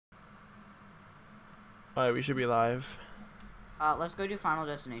Alright, we should be live. Let's go do Final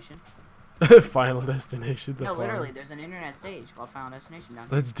Destination. Final Destination. No, literally, there's an internet stage called Final Destination down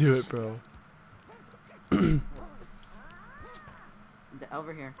here. Let's do it, bro.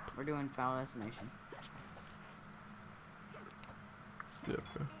 Over here, we're doing Final Destination. Let's do it,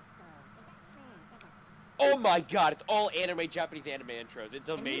 bro. Oh my god, it's all anime, Japanese anime intros. It's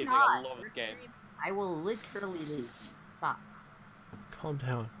amazing. I love this game. I will literally leave. Stop. Calm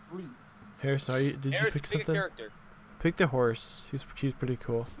down. Please. Harris, did you pick something? Pick the horse. He's pretty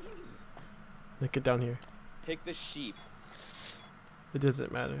cool. Like, get down here. Pick the sheep. It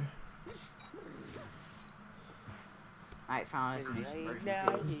doesn't matter. Alright, Final Destination.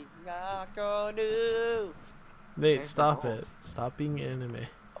 Nate, stop it. Stop being anime.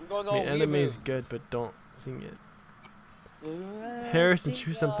 I'm going I mean, anime is good, but don't sing it. Harrison,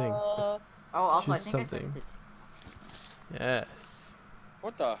 choose something. Oh, also, Choose I think something. I said it. Yes.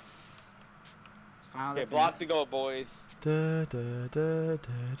 What the? Final Okay, Destination. block to go, boys.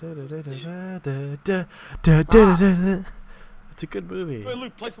 It's a good movie. Wait,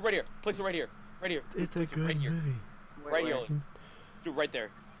 Luke, place it right here. Place it right here. Right here. It's a Place it good right here. movie. Right here. Do it right there.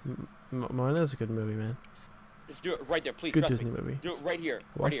 Moana's a good movie, man. Just do it right there, please. Good Trust Disney me. movie. Do it right here.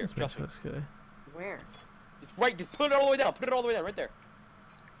 Right here. Washington's Trust me. good. Where? It's right. Just put it all the way down. Put it all the way down. Right there.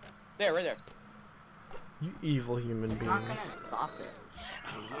 There, right there. You evil human I'm not gonna beings. stop it.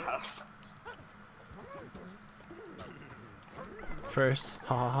 First,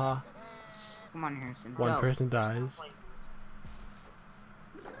 ha ha ha. Come on, Harrison. One go. person dies.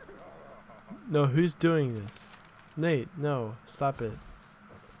 No, who's doing this? Nate, no, stop it.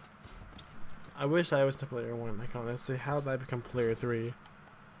 I wish I was to player 1, like honestly. How did I become player 3?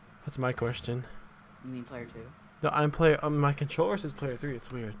 That's my question. You mean player 2? No, I'm player. My controller says player 3.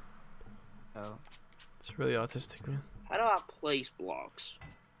 It's weird. Oh. It's really autistic, man. How do I place blocks?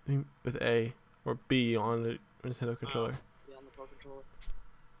 With A or B on the Nintendo controller. Yeah, on the Pro Controller.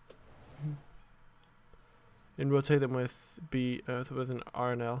 And rotate them with B with an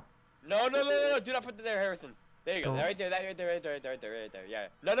R and L. No. Do not put it there, Harrison. There you go. Don't. Right there. Right there. Yeah.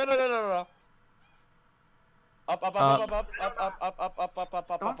 No. Up. Don't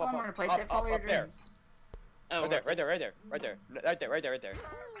tell him where to place it. Follow your there. dreams. Oh, Right there.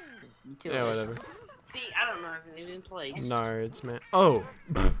 You too. Yeah, whatever. see, I don't know if it in place. Nards, man. Oh.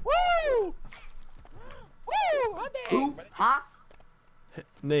 Woo! Hot dang! Ooh, brother. huh?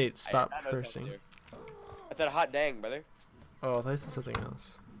 Nate, stop I know cursing. something, I said hot dang, brother. Oh, that's something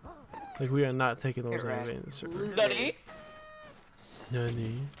else. Like, we are not taking those Correct. anime in the server. Nutty?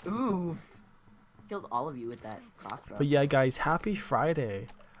 Nani. Ooh. Killed all of you with that crossbow. But yeah, guys, happy Friday.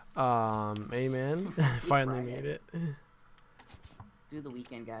 Amen. Finally Friday. made it. Do the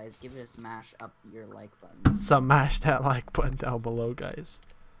weekend, guys. Give it a smash up your like button. Smash that like button down below, guys.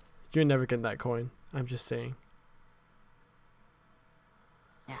 You're never getting that coin. I'm just saying.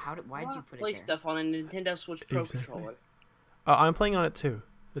 Yeah, why did you put Play it there? stuff on a Nintendo Switch Pro Exactly. Controller. I'm playing on it too.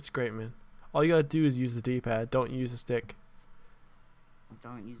 It's great, man. All you gotta do is use the D-pad. Don't use the stick.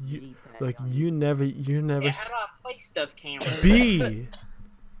 Don't use the You- D-pad. Like don't you use- never. Yeah, how do I play stuff, Cameron? B.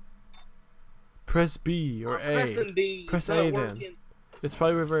 Press B or A. Pressing B. Press not A then. working. It's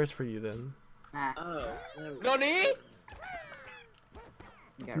probably reversed for you then. Nah, Oh. there we go. Nani?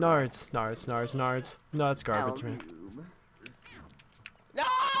 you got Nards. No, that's garbage, man. L-noob. No!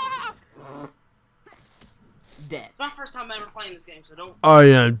 Dead. It's my first time ever playing this game, so don't. I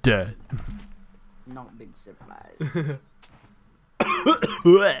am dead. Not big surprise. What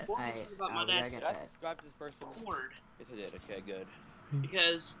Blech. was Alright, it about my we gotta dad's get Did I that. subscribe to this person? cord? Yes, I did. Okay, good.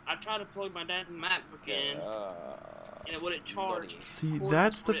 Because I tried to plug my dad's MacBook in, and it wouldn't charge. See, Cord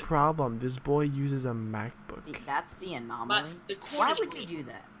that's is the ripped. problem. This boy uses a MacBook. See, that's the anomaly. But the cord Why is would you ripped. do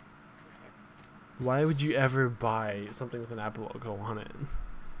that? Why would you ever buy something with an Apple logo on it?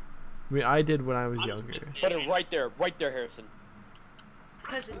 I mean, I did when I was I'm younger. just Put it right there, Harrison.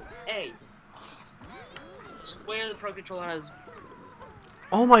 Pressing A. I swear the Pro Controller has.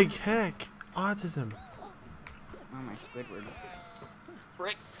 Oh my heck! Autism. Oh my Squidward.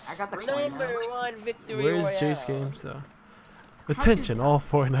 Frick. I got the coin now. One victory. Where's Jace Games though? Attention, all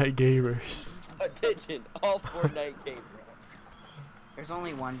Fortnite gamers. Attention, all Fortnite gamers. There's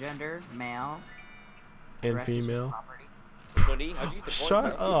only one gender, male. The And rest is just female. property. Nani? How'd you get the Shut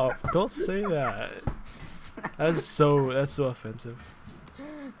point? up! Don't say that. That's so offensive.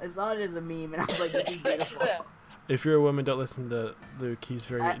 I saw it as a meme and I was like, this is beautiful. If you're a woman, don't listen to Luke. He's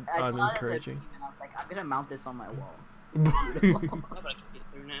very I saw it as a unencouraging. meme and I was like, I'm gonna mount this on my wall. Nobody can get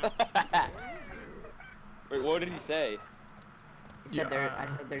through now. Wait, what did he say? I said, Yeah. I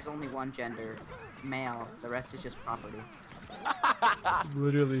said there's only one gender, male. The rest is just property. It's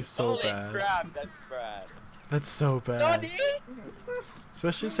literally so Holy bad. crap, that's bad. That's so bad. Nani?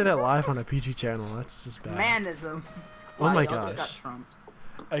 Especially say that live on a PG channel. That's just bad. Manism. Oh my Wow, y'all just got gosh. trumped.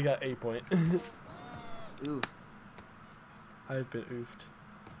 I got 8 point. Ooh. I've been oofed.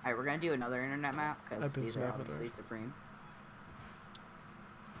 Alright, we're gonna do another internet map because I've been these are smacked with obviously those. supreme.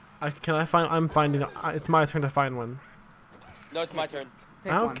 I'm finding. It's my turn to find one. No, it's my turn.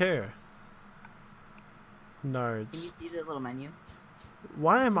 Pick I don't one. care. Can Nerds. you see the little menu?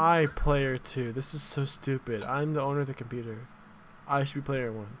 Why am I player 2? This is so stupid. I'm the owner of the computer. I should be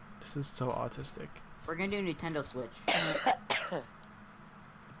player 1. This is so autistic. We're gonna do a Nintendo Switch.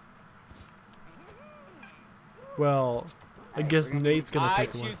 Well, I Alright, guess we're gonna Nate's gonna I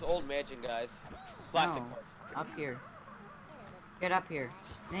pick one. choose old mansion, guys. Plastic No. part. Up here. Get up here.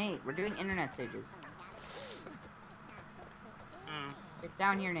 Nate, we're doing internet stages. Get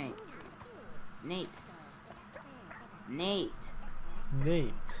down here, Nate. Nate. Nate.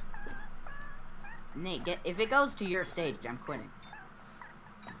 Nate. Nate, if it goes to your stage, I'm quitting.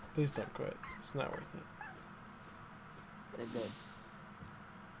 Please don't quit. It's not worth it. Good.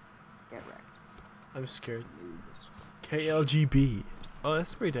 Get wrecked. I'm scared. KLGB. Oh,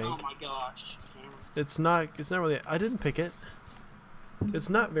 that's pretty Oh dank. my gosh. It's not really. I didn't pick it. It's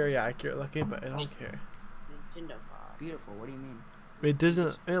not very accurate looking, but I don't care. Nintendo. Beautiful. What do you mean? It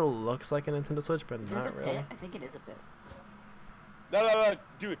doesn't. It looks like a Nintendo Switch, but Is this a not pit? really. I think it is a pit. No,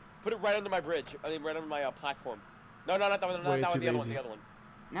 dude, put it right under my bridge. I mean, right under my platform. No, not that one. Not Way that one. too The other one. lazy. The other one.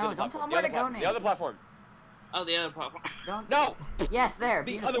 No, The other don't tell platform, him where to go, platform, Nate. The other platform. Oh, the other platform. Don't. No, Yes, there.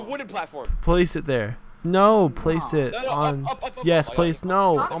 the Beautiful. other wooden platform. Place it there. No, place it No, on. up. Yes, I got place. it.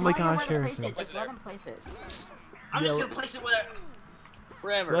 No. Stop Oh my telling him gosh, where to place Harrison. it. Just let him place it. I'm just Yeah, gonna place it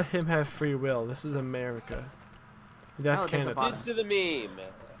wherever. Let him have free will. This is America. That's Oh, there's a Canada. bottom. This is the meme.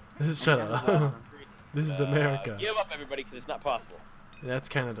 This is shut up. This is America. Give up, everybody, because it's not possible. That's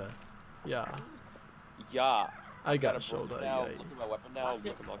Canada. Yeah. Yeah. I got a a shoulder. Now, Yeah. look at my weapon now. Look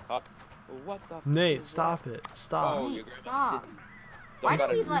at my cock. What the? f- Nate, is stop it. Stop. Oh, Nate, you're gonna- stop. that? Why Don't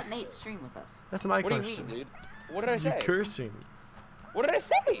did we gotta- let Nate stream with us? That's my What do you question. mean, dude? What did I You're say? cursing. What did I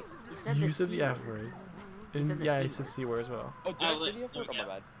say? You said You the said C the F word. word. You And said the yeah, C you said C word as well. Oh, did I say the F word? Oh, yeah. my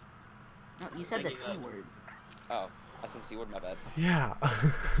bad. No, you said the Thank C you, word. Oh, I said C word. My bad. Yeah.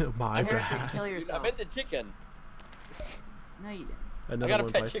 My Harrison, bad. kill Dude, I yourself. meant the chicken. No, you didn't. Another I got a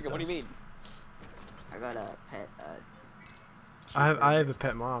one pet bites the chicken. What do you dust. mean? I got a pet. I have a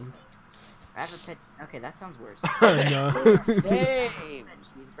pet mom. I have a pet. Okay, that sounds worse. No. Same. Pet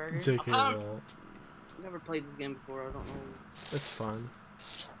cheeseburger. JK roll. I've never played this game before. I don't know. It's fun.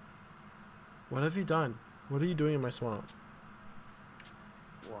 What have you done? What are you doing in my swamp?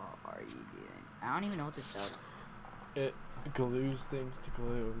 What are you doing? I don't even know what this does. It glues things to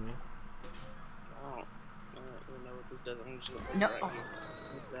glue me. I don't even know what this does. I'm just looking No. right Oh.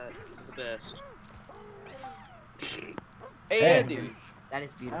 now. Is that the best? Hey, Andy. That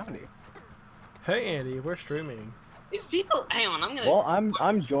is beautiful. Howdy. Hey Andy, we're streaming. Is people? Hang on, I'm gonna. Well,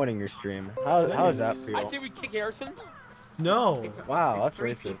 I'm joining your stream. How does that I feel? think we kick Harrison. No. It's Wow, it's that's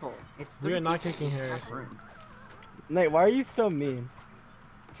three racist. people. It's We three are not people. kicking That's Harrison. rude. Nate, why are you so mean?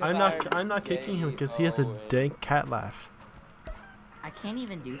 I'm not kicking him because he has a dank cat laugh. I can't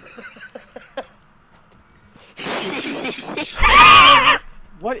even do this.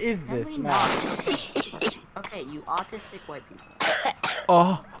 What is Can this we map? not? Okay, you autistic white people.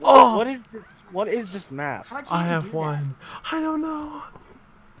 Oh, oh! What is this? What is this map? How'd you I even have do that? one. I don't know.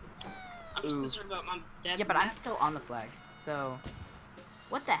 I'm just Ooh. concerned about my dad's Yeah, but I'm map. still on the flag. So,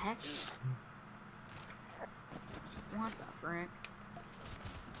 what the heck? What the frick?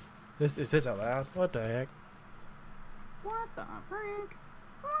 Is this out loud? What the heck? What the frick?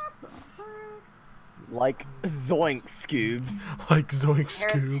 What the frick? Like Zoink Scoobs. Like Zoink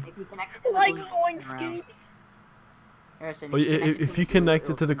Harrison, Scoob. if you connect it to the Like glue, Zoink it'll spin around. Scoops. Harrison, Oh, if you connect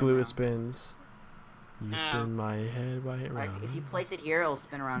it to the glue, it around. spins. You spin my head right Like, around. if you place it here, it'll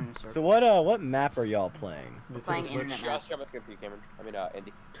spin around in a circle. So what map are y'all playing? It's playing a Switch. internet Yeah, maps. that's good for you, Cameron.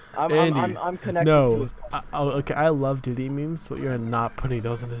 I mean, Andy. I'm connected to No. his Oh, okay. I love Diddy memes, but you're not putting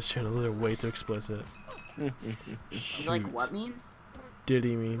those on this channel. Those are way too explicit. You like Shoot. what memes?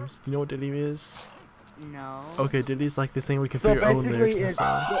 Diddy memes. Do you know what Diddy is? No. Okay, Diddy's like this thing where you can So put your own basically, lyrics in a it's,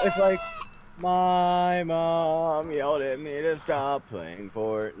 song. it's like my mom yelled at me to stop playing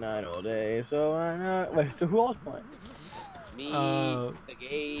Fortnite all day. So I not wait. So who else playing? Me, Uh,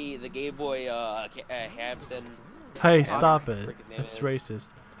 the gay boy, Hampton. Hey, Potter, stop frick it. his name It's is. racist.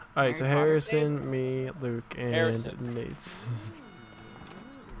 Alright, so Harry Potter. Harrison, me, Luke, and Harrison. Nate's.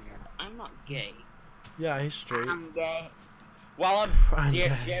 I'm not gay. Yeah, he's straight. I'm gay. While I'm I'm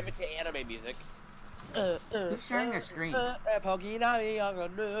gay. jamming to anime music. Who's sharing their screen?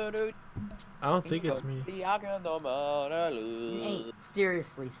 I don't think it's me. Nate,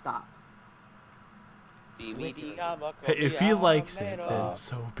 seriously, stop. Hey, if he likes it, then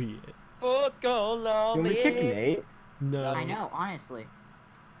so be it. Can we kick Nate? No. I know, honestly.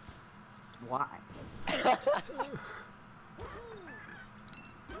 Why?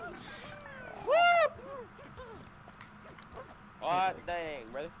 What dang,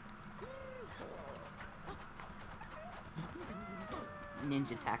 brother?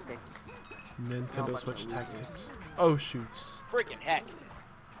 Ninja tactics. Nintendo Switch tactics. Oh shoots. Freaking heck.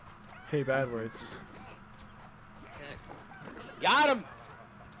 Hey, bad words. Got him!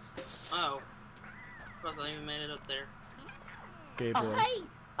 Oh. Of course, I even made it up there. Gay boy.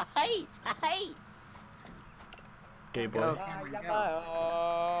 Gay boy. Go, Cameron,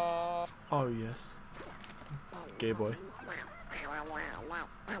 go. Oh yes. Gay boy.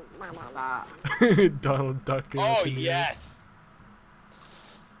 Stop. Donald Duck. Oh, yes!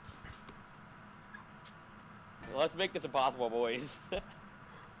 Let's make this impossible, boys.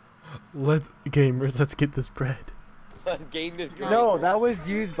 Let's get this bread. Let's gain this grain. No, that was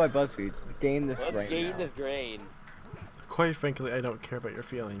used by BuzzFeed. Gain this Let's grain. gain now. this grain. Quite frankly, I don't care about your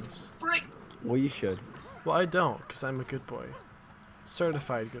feelings. Frick! Well, you should. Well, I don't, because I'm a good boy.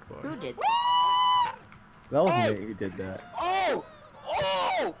 Certified good Who boy. did That was Oh! Nate who did that. Oh!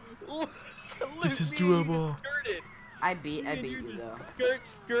 Oh! This is Me and you doable. skirted. I beat you though.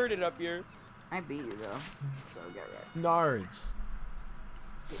 Skirted up here. I beat you though. So get ready. Nards.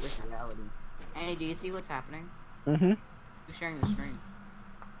 Get with reality. Andy, do you see what's happening? Mm-hmm. Who's sharing the screen?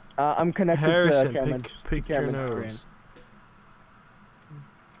 I'm connected Harrison, to Cameron's, pick your Cameron's screen. nose.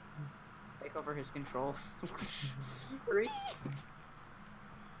 Take over his controls. Free.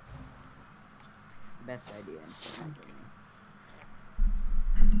 Best idea.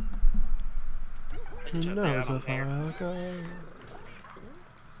 Who knows if I'll go?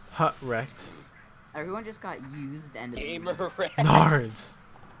 Hut wrecked. Everyone just got used and Gamer red. Nards.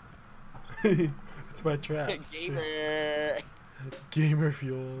 It's my traps. Gamer. Gamer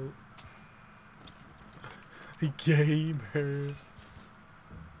fuel. Gamer. Gamer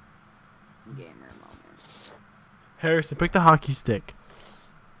moment. Harrison, pick the hockey stick.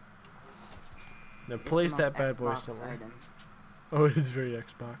 Now It's the place most that bad boy Xbox somewhere. item. Oh, it is very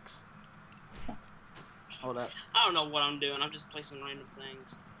Xbox. Hold up. I don't know what I'm doing. I'm just placing random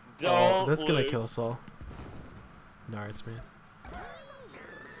things. Don't That's gonna lose. kill us all. Nards, man.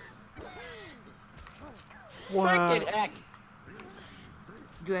 Freaking heck.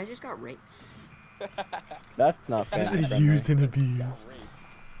 Dude, I just got raped. That's not This family is friendly. used and abused.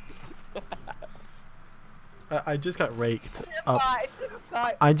 I just got raked up.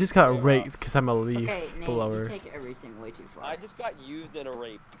 I just got raked because I'm a leaf Okay, Nate, you blower. take everything way too far. I just got used in a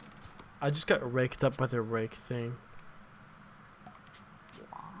rape. I just got raked up with a rake thing.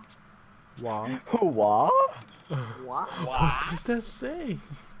 Wow. What? What? What does that say?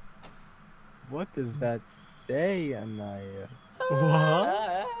 What does that say, Anaya?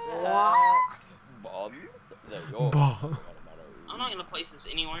 What? Bombs? There you go. Bah. I'm not gonna place this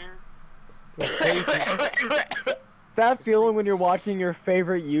anywhere. That feeling when you're watching your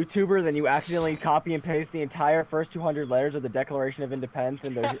favorite YouTuber, then you accidentally copy and paste the entire first 200 letters of the Declaration of Independence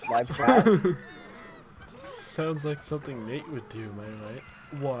in their live chat? Sounds like something Nate would do, am I right?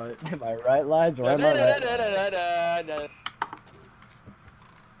 What? Am I right, lads? Or am I right?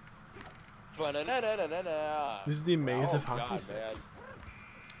 This is the maze Oh, of hockey God, sticks.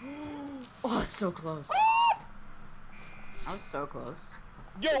 Oh, so close. I was so close.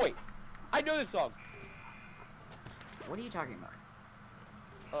 Yo, wait. I know this song. What are you talking about?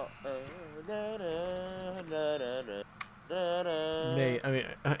 Nate, I mean,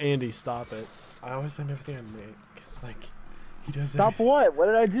 Andy, stop it. I always blame everything on Nate, cause like, he does Stop everything. what? What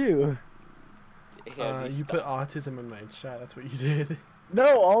did I do? You put autism in my chat, that's what you did.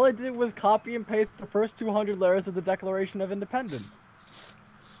 No, all I did was copy and paste the first 200 letters of the Declaration of Independence.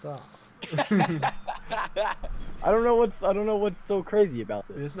 Stop. I don't know what's so crazy about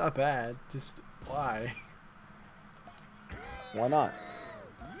this. It's not bad, just why? Why not?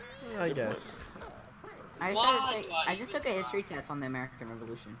 I guess. I just took a history test on the American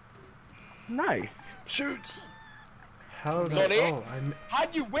Revolution. Nice. Shoots! How did Nani?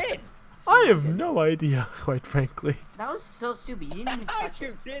 How'd you win? I have no idea, quite frankly. That was so stupid. You didn't even How'd touch you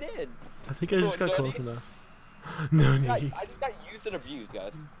it. get in? I think I just got Nani? close enough. No I need. just got used and abused,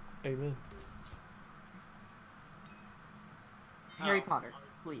 guys. Amen. Harry Potter,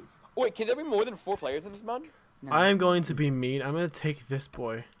 please. Wait, can there be more than 4 players in this mod? No, I am going to be mean. I'm going to take this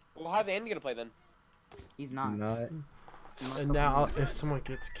boy. Well, how's Andy gonna play then? he's not. Not. Unless And someone- now, if someone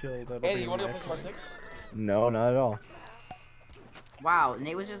gets killed, that'll Andy, be you wanna go my play Smart fault. 6? No, not at all. Wow,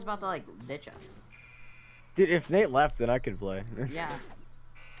 Nate was just about to like ditch us. Dude, if Nate left, then I could play. Yeah.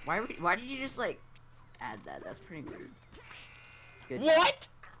 Why did you just like add that? That's pretty rude. Good. job. What?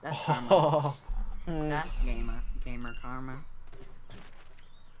 That's karma. Oh, That's gamer karma.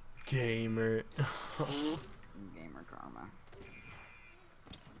 gamer. Gamer karma.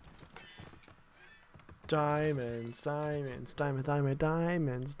 Diamonds, diamonds,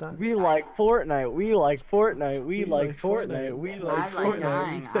 diamonds. We like Fortnite. We like Fortnite. We like Fortnite. We I like like Fortnite.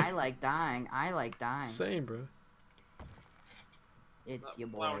 dying. I like dying. I like dying. Same, bro. It's your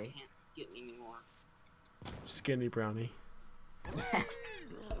Flower boy. can't get me anymore. Skinny brownie. Yes.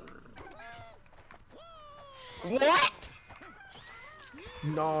 What?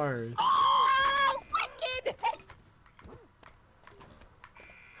 Nard. Oh, wicked!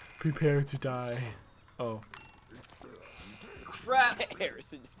 Prepare to die. Oh. Crap.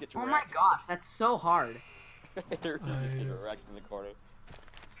 Harrison just gets Oh wrecked. my gosh, that's so hard. Harrison just gets wrecked in the corner.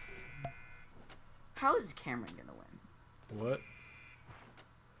 How is Cameron gonna win? What?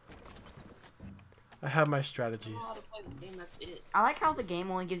 I have my I strategies. don't know how to play this game, that's it. I like how the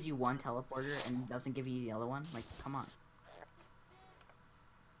game only gives you one teleporter and doesn't give you the other one. Like, come on.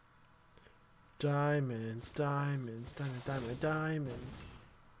 Diamonds, diamonds, diamonds.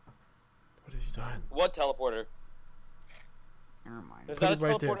 What have you done? What teleporter? Never mind. There's Put not it a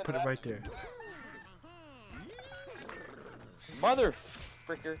right there. teleporter in Put the it map? right there. Mother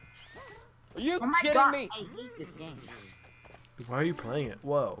fricker. Are you Oh my kidding god, me? I hate this game. Why are you playing it?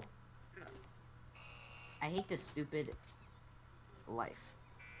 Whoa. I hate this stupid life.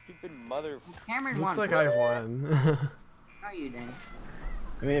 Stupid mother. Cameron Looks won. like I won. No, you didn't.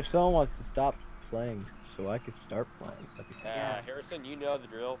 I mean, if someone wants to stop playing, so I could start playing. That'd be fun. Yeah. Harrison, you know the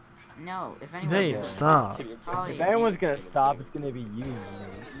drill. No, if anyone. Nate, would- stop. Probably If anyone's Nate. gonna stop, it's gonna be you.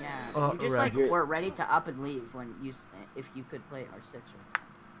 Yeah. Oh, you just right. like were ready to up and leave when you if you could play R6 or.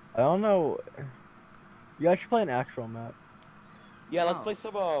 I don't know. You guys should play an actual map. Yeah, let's No. play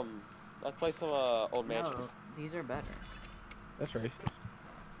some old mansion. No, these are better. That's racist.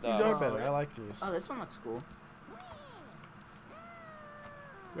 These are better. I like these. Oh, this one looks cool.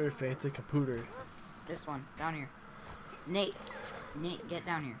 Very fancy computer. This one down here. Nate, get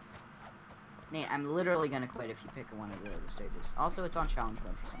down here. Nate, I'm literally gonna quit if you pick one of the other stages. Also, it's on challenge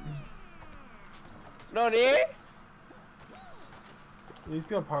mode for some reason. No, Nate? These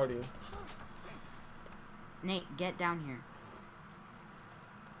be on party. Nate, get down here.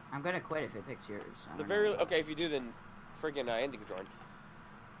 I'm gonna quit if it picks yours. I The don't very know. okay. If you do, then friggin' Andy can join.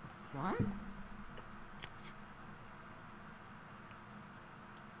 What?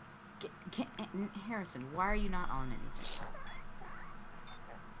 Harrison, why are you not on anything?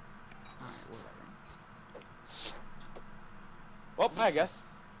 Alright, whatever. Well, I guess.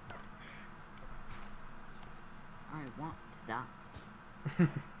 I want to die.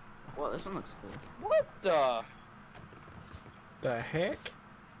 Well, this one looks cool. What the? The heck?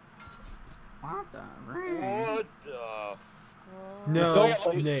 What the? What the? No, Don't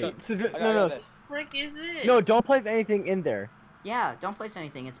play- Nate. So I got no, this. Frick is this? no, don't place anything in there. Yeah, don't place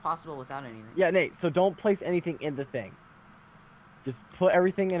anything. It's possible without anything. Yeah, Nate. So don't place anything in the thing. Just put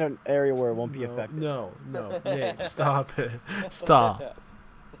everything in an area where it won't be No, affected. no, Nate, stop it. Stop.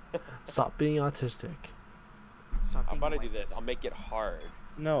 Stop being autistic. Stop I'm being about to white. do this. I'll make it hard.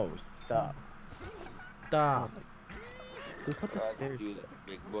 No, stop. Stop. Who put the Alright, stairs? do that,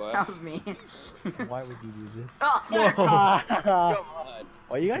 big boy. That was me. Why would you do this? Oh, Whoa. Come on.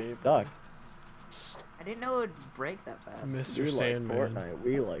 Why you guys Gabe. suck? I didn't know it would break that fast. Mr. We like Sandman. Fortnite.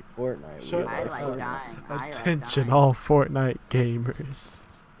 We like Fortnite. Shut we I up. like Fortnite. dying. I like Attention, dying. all Fortnite gamers.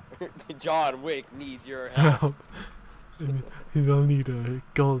 John Wick needs your help. Help. You don't need a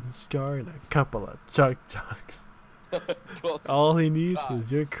golden scar and a couple of chuck chucks. All he needs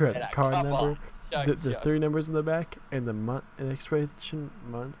is your And credit a card couple number, Chuck, the Chuck. 3 numbers in the back, and the month, and expiration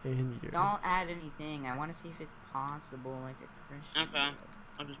month and year. Don't add anything. I want to see if it's possible, like a Christian. Okay.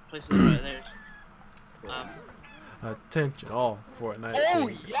 I'll just place it right there. Attention, all Fortnite Oh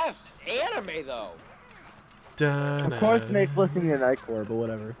gamers. yes, anime though. Of course, Nate's listening to Nightcore, but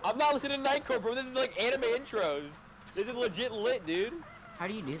whatever. I'm not listening to Nightcore, bro. This is like anime intros. This is legit lit, dude. How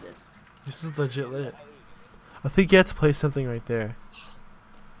do you do this? This is legit lit. I think you have to play something right there.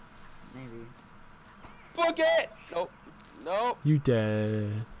 Maybe. Book it. Nope. Nope. You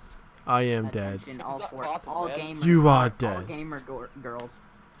dead. I am dead. Attention, all It's not for possible, all man. gamer. You are All dead. gamer girls.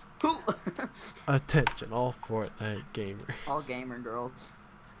 Who? Attention, all Fortnite gamers. all gamer girls.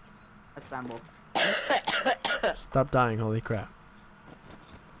 Assemble. Stop dying, holy crap.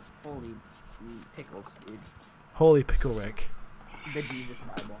 Holy pickles, dude. Holy pickle Rick. The Jesus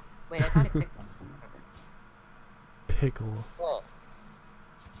Bible. Wait, I thought I picked them. Pickle. Huh.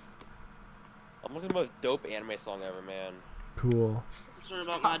 I'm looking at the most dope anime song ever, man. Cool. Concerned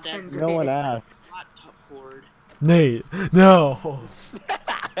about my dad's No one asked. laptop cord. Nate, no. Of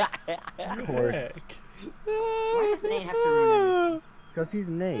course. Why does Nate have to ruin it? Because he's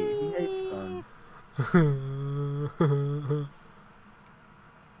Nate. He hates fun.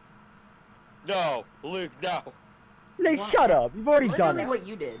 No, Luke, no. Nate, What? shut up. You've already done Literally it. what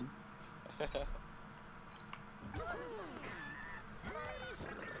you did.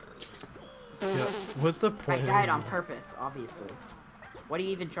 Yeah, what's the I point? died on purpose, obviously. What are you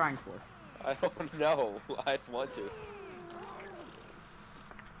even trying for? I don't know. I just want to.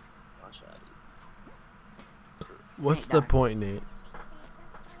 What's Nate, the die. point, Nate?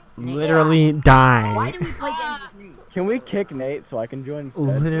 Nate, Literally Why die. do we play games with Nate? Can we kick Nate so I can join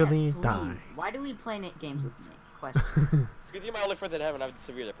instead? Literally Yes, die. please. Why do we play games with Nate? Question. Because you're my only friend in heaven. I have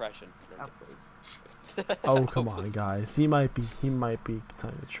severe depression. Oh, please. Oh come on, guys. He might be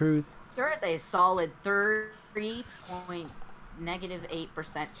telling the truth. There is a solid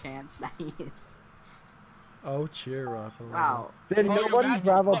 3.8% chance that he is. Oh, cheer up. Wow. Did Oh, nobody you're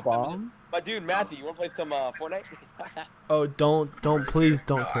grab a Matthew. bomb? But dude, Matthew, you wanna play some Fortnite? Oh, please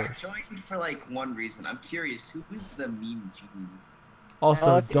don't No, I curse. joined for like one reason. I'm curious, who is the meme genie?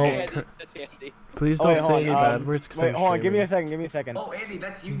 Also, that's don't. Andy, Cur that's Andy. Please Oh, don't wait, hold say on, any bad words. 'Cause Wait, I'm hold on. Give me a streaming. second. Give me a second. Oh, Andy,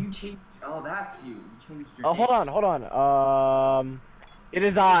 that's you. You changed. Oh, that's you. You changed your. Oh, hold name. on. It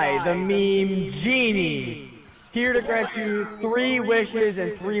is I, the meme genie, here to grant you 3 wishes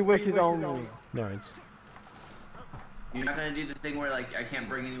and 3 wishes only. Nerds. You're not gonna do the thing where like I can't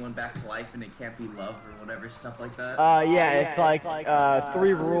bring anyone back to life and it can't be love or whatever stuff like that. Yeah, it's like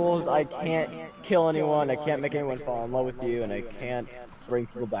 3 rules. I can't kill anyone. I can't make anyone fall in love with you, and I can't bring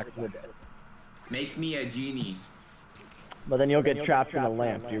people back from the dead. Make me a genie. But then you'll get trapped in a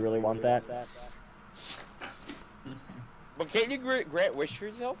lamp. Do you really want that? But can't you grant wish for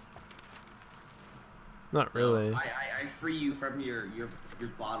yourself? Not really. I free you from your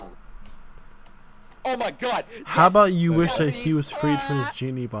bottle. Oh my god! How yes! about you wish that Please. he was freed from his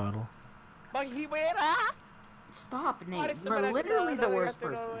genie bottle? Stop, Nate. You are literally the worst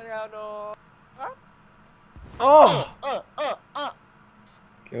person. Oh!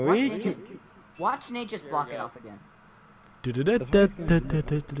 Can Watch we? Nate just, watch Nate just block it off again.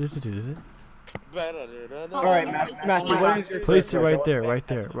 Alright, Matthew, what is your Place it first right wish? there, right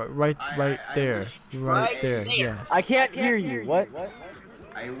there, right I there, wish- right Right there. there. Yes. I can't hear you. What?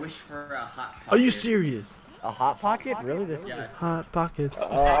 I wish for a hot pocket. Are you serious? A hot pocket? Really? This Yes. Hot pockets.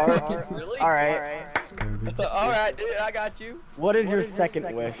 Really? Alright. Garbage. Alright, dude, I got you. What is your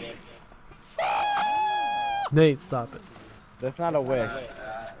second wish? Nate, stop it. That's not a wish.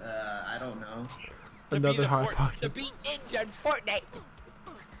 I don't know. To be Another the hot To pocket. be injured Fortnite.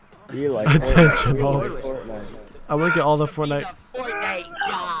 You like Attention, Fortnite. all. You like Fortnite. I want to get all the To be Fortnite. the Fortnite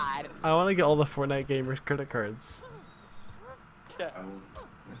god. I want to get all the Fortnite gamers credit cards.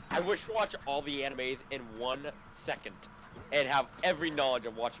 I wish to watch all the animes in 1 second and have every knowledge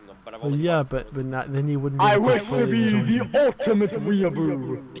of watching them, but I've Well, only yeah, watched but not then you wouldn't. Be I able wish to fully be enjoy the it. ultimate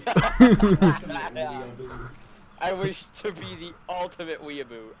weeaboo. I wish to be the ultimate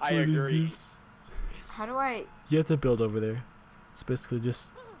weeaboo. I What is agree. this? How do I? You have to build over there. It's basically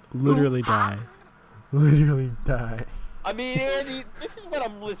just literally die. Literally die. I mean, Andy, this is what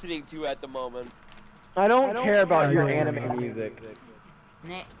I'm listening to at the moment. I don't care about your I don't- anime music.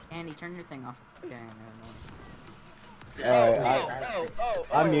 Nate, Andy, turn your thing off. It's okay.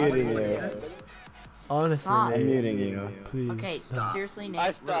 I'm muting what is you. this? Honestly, Stop. I'm Nate, muting you. please. Okay, stop. seriously, Nate.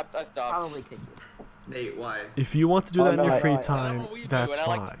 I stopped. Probably could you. Nate, why? If you want to do Oh, that in no, your I- free I- time, I- that's I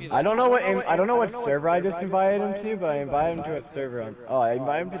like to fine. be I don't know what server I just invited him to, but I invited him to a server on. Oh, I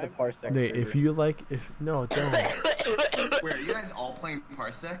invited him to the Parsec Nate, server. if you like, no, don't. Wait, are you guys all playing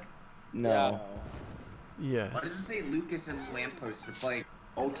Parsec? No. Why does it Yes. say Lucas and Lamppost are playing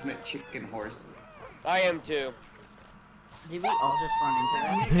Ultimate Chicken Horse? I am too. Did we all just run into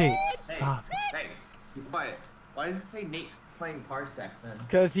that? Nate, stop. Hey, be quiet. Why does it say Nate playing Parsec then?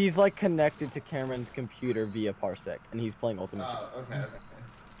 Because he's like connected to Cameron's computer via Parsec, and he's playing Ultimate. Oh, okay.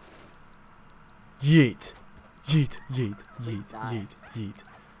 Yeet. Yeet, yeet, yeet, Die. yeet, yeet.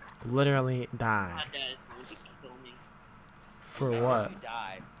 Literally die. My dad is going to kill me. For You what?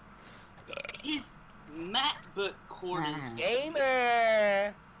 died. His MacBook cord is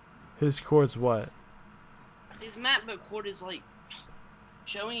Gamer. His cord's what? his MacBook cord is like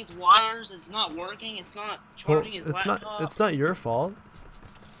showing its wires. It's not working. It's not Well, charging his it's laptop. not. It's not your fault.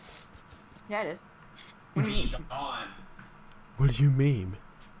 Yeah, it is. What do you mean? On. What do you mean?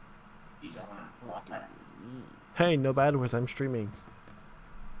 He's on. Hey, no bad words. I'm streaming.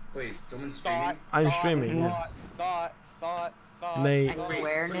 Wait, someone's Thought. streaming? I'm thought, streaming, Thought. yeah. Thought. Nate, I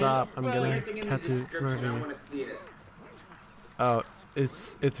swear, Nate. stop. I'm Put gonna everything in the have to description. murder I you. want to see it. Oh,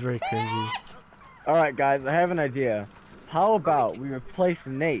 it's very cringy. All right, guys, I have an idea. How about we replace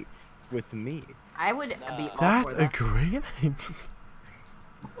Nate with me? I would be all That's for a that. great idea.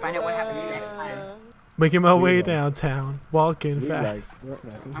 Find out what happens next time. Making my We way like- downtown, walking We fast.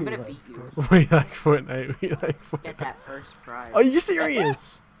 I'm gonna beat you. We like Fortnite. We like Get Fortnite. that first prize. Are you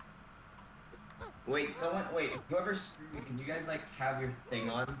serious? Wait, whoever's streaming, can you guys like have your thing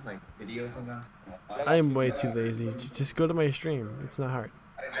on, like video thing on? I'm way too lazy. Just go to my stream. It's not hard.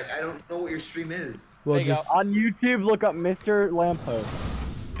 I don't know what your stream is. Well, There you go. just On YouTube, look up Mr. Lamppost.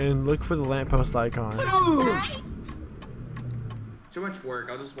 and look for the lamppost icon. Too much work.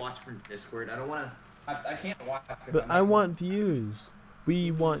 I'll just watch from Discord. I don't want to. I can't watch. 'Cause But I'm I like- want views.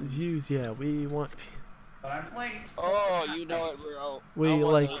 We want views. Yeah, we want. But I'm playing. Oh, you know it, bro. We I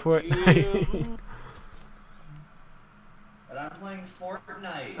want like those Fortnite. views. But I'm playing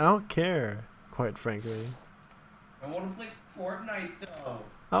Fortnite. I don't care, quite frankly. I want to play Fortnite though.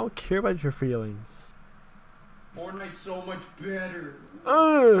 I don't care about your feelings. Fortnite's so much better.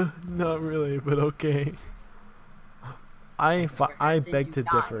 Not really, but okay. I Harrison, beg you to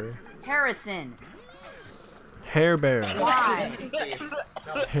died. differ. Harrison, Hair Bear, why?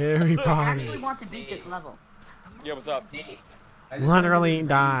 Harry I Potter, actually want to beat this level. Yo, what's up? literally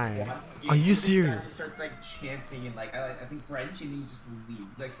die. Are you This guy serious? just starts like chanting and like I think French and he just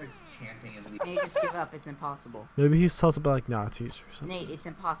leaves. He like starts chanting and leaves. Nate, just give up. It's impossible. Maybe he's talking about like Nazis or something. Nate, it's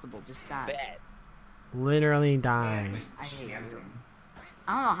impossible. Just die. Bet. Literally die. I hate you. Chanting.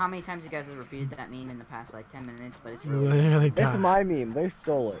 I don't know how many times you guys have repeated that meme in the past like 10 minutes, but it's really. Literally It's die. my meme. They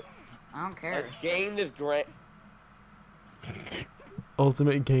stole it. I don't care. Let's gain this grant.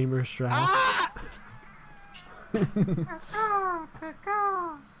 Ultimate gamer strats.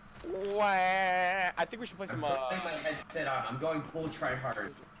 Wah. I think we should play some. I'm putting my headset on. I'm going full try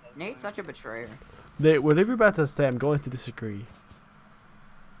hard. Nate's such a betrayer. Nate, whatever you're about to say, I'm going to disagree.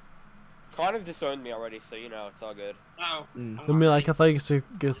 Connor's disowned me already, so you know it's all good. Oh. I mean, like I thought you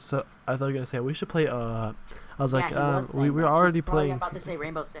were gonna say we should play. I was like, yeah, he was saying we that. were already He's probably playing. about to say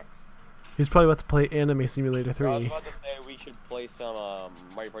Rainbow Six. He's probably about to play Anime Simulator I was 3. about to say we should play some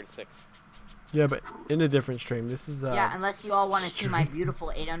Mario Party 6. Yeah, but in a different stream. This is yeah, unless you all want to see my stream.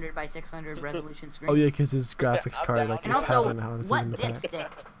 beautiful 800 by 600 resolution screen. Oh yeah, because his graphics I'm card down. like And is also, having how it's what in the back. dipstick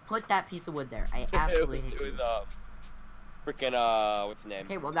put that piece of wood there? I absolutely hate It you. was freaking what's the name?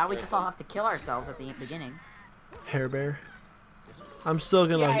 Okay, well now we just all have to kill ourselves at the beginning. Hair Bear. I'm still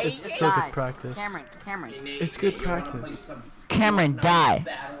gonna like. It's Just still die. good practice. Cameron. It's good practice. Cameron, die.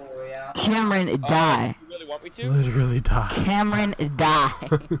 Battle Royale. Cameron, die. You really want me to? Literally die. Cameron, die.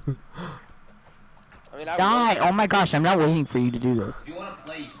 I mean, I Die! would. Oh my gosh, I'm not waiting for you to do this. If you want to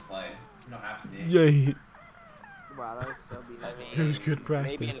play, you can play. You don't have to. Dude. Yay. Wow, that was so I beautiful. mean, It was good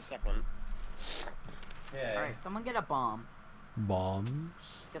Maybe in a practice. second. Yeah. Alright, someone get a bomb.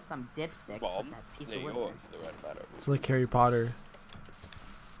 Bombs. Get some dipstick. Bomb. Put that piece There of you wood go. there. For the right matter. It's like Harry Potter.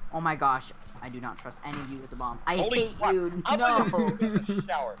 Oh my gosh, I do not trust any of you with a bomb. I Holy hate crap. you. I'm No. gonna go in the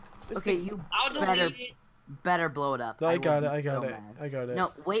shower. This Okay, thing's- you I'll better delete it. better blow it up. No, I will got be it. I got so it. mad. I got it.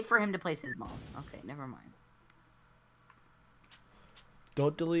 No, wait for him to place his bomb. Okay, never mind.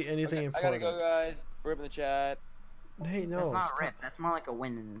 Don't delete anything I important. gotta go, guys. Rip in the chat. Hey, no. That's not stop. a rip. That's more like a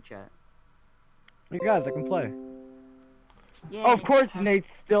win in the chat. You guys, I can play. Yeah. Oh, of course,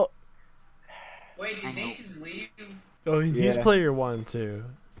 Nate's still. Wait, I did Nate know. just leave? Oh, he's Yeah. player 1 too.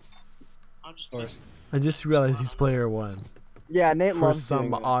 I'll just play. I just realized he's player 1 Yeah, Nate for loves some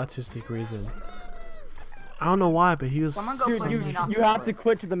doing this. autistic reason. I don't know why, but he was. Someone go Dude, push Nate off you the have to cliff.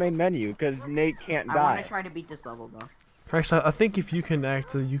 quit to the main menu because Nate can't I want die. to try to beat this level though. Actually, I think if you can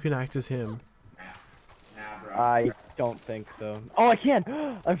act, you can act as him. Nah, bro. I don't think so. Oh, I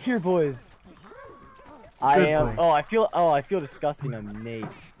can. I'm here, boys. I Good am. boy. Oh, I feel. Oh, I feel disgusting. I'm Nate.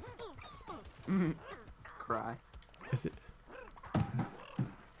 Cry. Is it-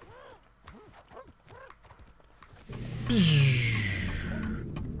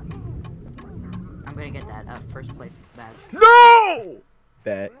 I'm gonna get that first place badge. No!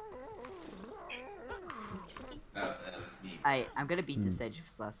 Bet. That was me. I'm gonna beat this stage if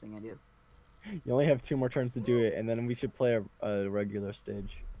it's the last thing I do. You only have 2 more turns to do it, and then we should play a regular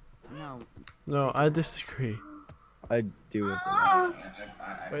stage. No. No, I disagree. I do it.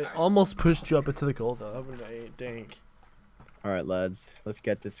 Wait, almost pushed you up into the goal though. That would be dank. All right, lads. Let's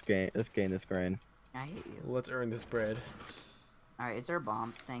get this game. Let's gain this grain. I hate you. Let's earn this bread. Alright, is there a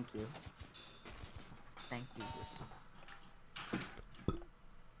bomb? Thank you. Thank you. Jesus.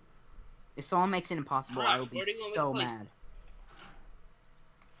 If someone makes it impossible, I will be Where do you want me to so place mad.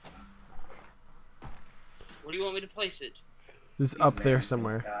 Where do you want me to place it? This is up there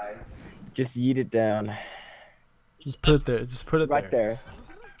somewhere. Just yeet it down. Just put it there. Just put it Right there. there.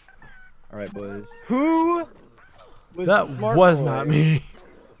 All right, boys. Who was That the smart was boy? not me.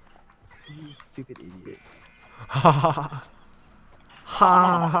 You stupid idiot. Ha ha ha.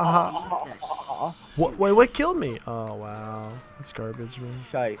 Ha ha ha. What? Wait, what killed me? Oh wow, that's garbage, man.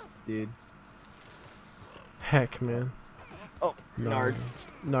 Shice, dude. Heck, man. Oh, nards.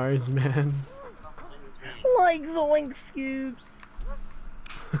 Nards, man. Like zoink scoops.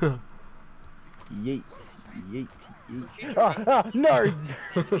 Yeet. Yeet. Yeet. Nards!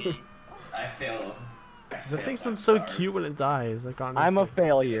 I failed. The thing sounds so cute when it dies. Like honestly. I'm a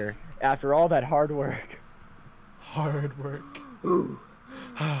failure after all that hard work. Hard work. Ooh.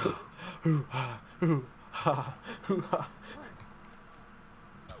 Ooh. Ooh. Ooh.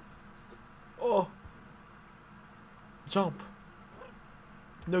 Oh. Jump.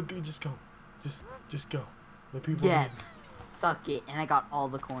 No, just go. Just go. The people. Yes. Suck it. And I got all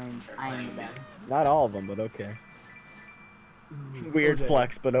the coins. I am the best. Not all of them, but okay. Weird Okay.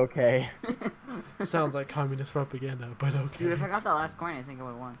 flex, but okay. Sounds like communist propaganda, but okay. Dude, if I got that last coin, I think I would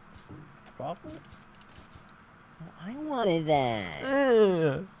have won. Probably. I wanted that.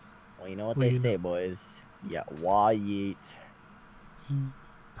 Well, you know what Well, they you say, boys. Yeah, wah yeet. I'm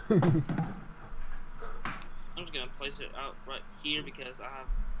just gonna place it out right here because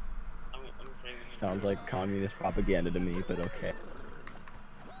I'm afraid. Sounds like communist propaganda to me, but okay.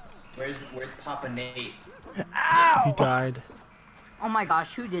 Where's Papa Nate? He died. Oh my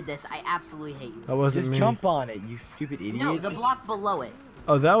gosh, who did this? I absolutely hate you. That wasn't Just me. jump on it, you stupid idiot. No, the block below it.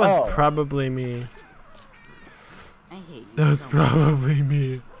 Oh, that was Oh. probably me. I hate you. That was so much. probably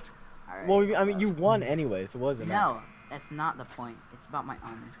me. Alright. Well, I mean, you won anyway, so wasn't No, that's not the point. It's about my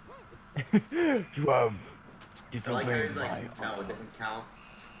honor. it? You have I like how disobeyed he's like, my no, it doesn't count.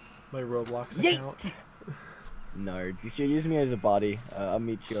 My Roblox Yeet! account. Nards. You should use me as a body. I'll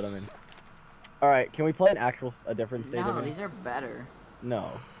meet you what I'm in. Alright, can we play a different stage? No, of it? these are better.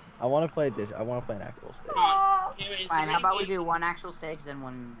 No. I want to play I want to play an actual stage. Fine, how about we do one actual stage, then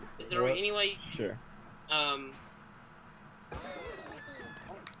one Is stage? there any way? Sure. Um.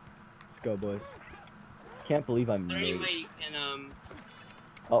 Let's go, boys. Can't believe I'm Is there any late. way you can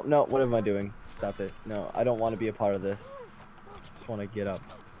Oh, no, what am I doing? Stop it. No, I don't want to be a part of this. Just want to get up.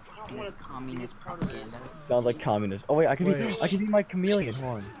 This communist propaganda. Sounds like communist. Oh, wait, I can be my chameleon.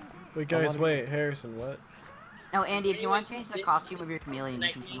 Hold on. Wait, guys, wait. Harrison, what? No, Andy, if you want to change the costume of your chameleon,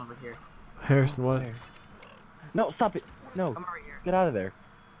 you can come over here. Harrison, what? No, stop it. No, Come over here. get out of there.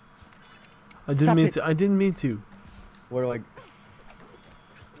 I didn't Stop mean it. to. I didn't mean to. We're like.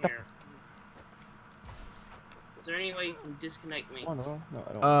 here. Is there any way you can disconnect me? Oh, no,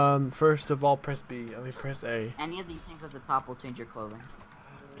 I don't. First of all, press B. I mean, press A. Any of these things at the top will change your clothing.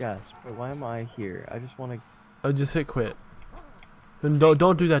 Yes, but why am I here? I just want to. Oh, just hit quit. And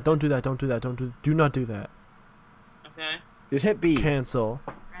don't do that. Don't do that. Don't do that. Do not do that. Okay. Just hit B. Cancel.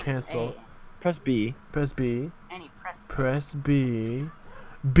 Press Cancel. Press B. Press B. A. Andy, press A. Press B.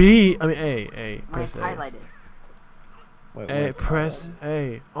 B. I mean A. A. When Press it's A. highlighted. Wait, A. what? Press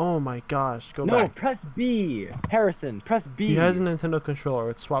A. Oh my gosh. Go No, back. press B. Harrison, press B. He has a Nintendo controller.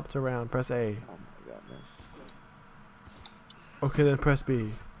 It's swapped around. Press A. Oh my goodness. Okay, then press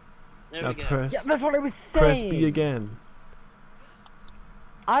B. There Now we go. press. Yeah, that's what I was saying. Press B again.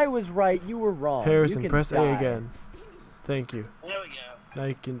 I was right. You were wrong. You Harrison, can press die. A again. Thank you. There we go. Now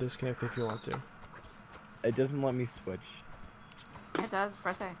you can disconnect if you want to. It doesn't let me switch. It does.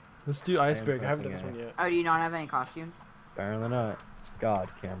 Press A. Let's do Iceberg. I haven't done pressing this A. one yet. Oh, do you not have any costumes? Apparently not. God,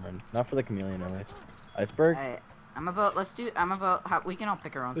 Cameron. Not for the chameleon, at least. Iceberg? Alright. I'm a vote. Let's do. I'm a vote. We can all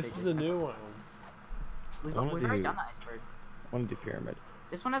pick our own This stages. is a new one. We've I wanna already do- done the iceberg. I want to do pyramid.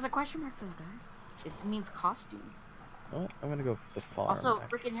 This one has a question mark though, guys. It means costumes. Oh, I'm gonna go for the farm. Also,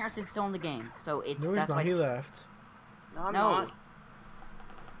 actually. freaking Harrison's still in the game, so it's No, he's that's not. why. He left. No, I'm No. not.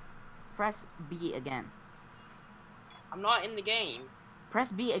 Press B again. I'm not in the game.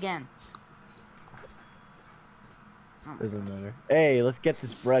 Press B again. Oh my Doesn't gosh. matter. Hey, let's get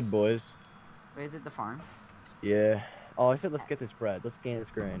this bread, boys. Wait, is it the farm? Yeah. Oh, I said let's get this bread. Let's gain this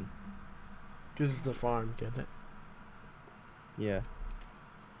grain. Because it's the farm. Get it? Yeah.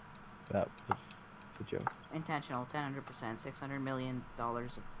 That was the joke. Intentional, 100%, $600 million a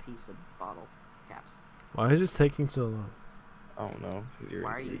piece of bottle caps. Why is this taking so long? I don't know. You're Why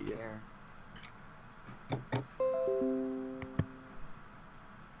an are you idiot. care?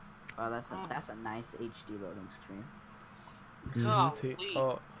 Oh, that's a nice HD loading screen. Oh, Hesitate- please.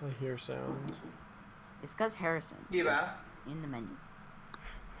 oh, I hear sound. It's cause Harrison Yeah, is ba? in the menu.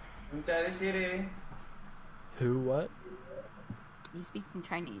 Daddy City. Who? What? You speak in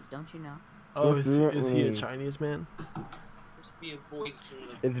Chinese, don't you know? Oh, is he a Definitely. Chinese man? be a voice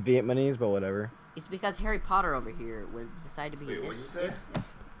in the. It's Vietnamese, but whatever. It's because Harry Potter over here was decided to be Wait, what'd you say?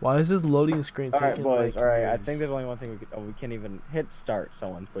 Why is this loading screen All right, taking boys. like All right, I years? think there's only one thing we could. Oh, we can't even hit start.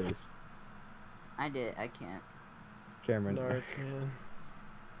 Someone, please. I did. I can't. Cameron. Nards, man.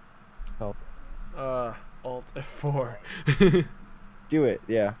 Help. Alt F4. Do it.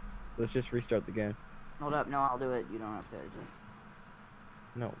 Yeah. Let's just restart the game. Hold up. No, I'll do it. You don't have to. Exit.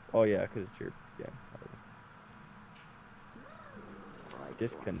 No. Oh yeah, because it's your game. Like,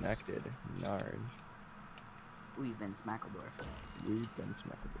 Disconnected. Nards. We've been Smackledorf. We've been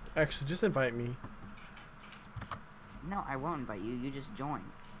smacked. Actually, just invite me. No, I won't invite you. You just join.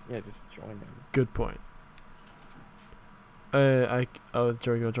 Yeah, just join them. Good point. Joey,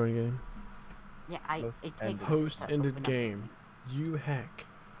 go join game. Yeah, Post it takes. ended. Post to ended open up. game. You heck.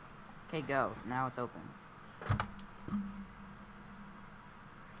 Okay, go. Now it's open.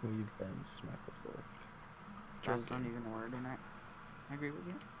 We've been smacked. That's not even a word, and I agree with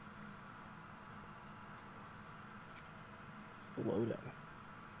you. Slow down.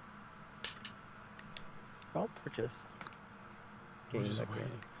 Oh, we're just. We're Game just that waiting.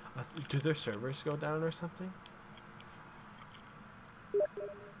 game. Do their servers go down or something?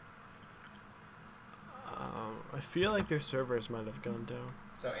 I feel like their servers might have gone down.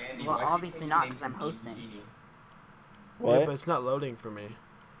 So Andy, Well, why'd you obviously change not, your name 'cause I'm to hosting. Genie? What? Yeah, but it's not loading for me.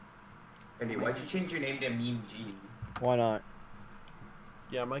 Andy, why'd you change your name to Meme Genie? Why not?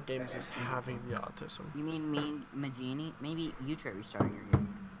 Yeah, my game's just having the autism. You mean Magini? Maybe you try restarting your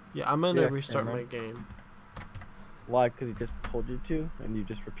game. Yeah, I'm gonna Yeah, restart Cameron. my game. Why? Because he just told you to, and you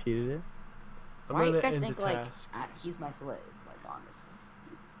just repeated it. I'm Why do you gonna guys end the think like task. he's my slave? Like honestly.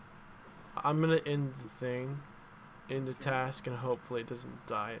 I'm gonna end the thing, end the task, and hopefully it doesn't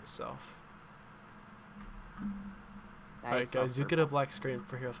die itself. Alright guys, you get a black screen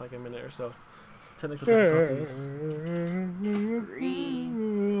for here for like a minute or so. Technical difficulties. Three.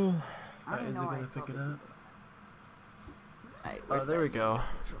 I Alright, don't is it know why gonna I pick felt it like- up? Alright, Oh, where's there we that? go.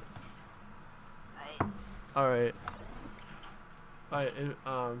 Alright. Alright,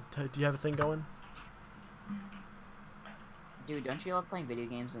 do you have a thing going? Dude, don't you love playing video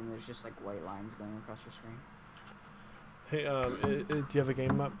games and there's just like white lines going across your screen? Hey, do you have a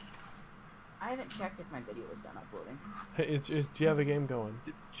game up? I haven't checked if my video was done uploading. Hey, do you have a game going?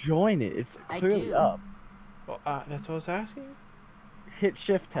 Just join it. It's I clearly do. up. Well, that's what I was asking. Hit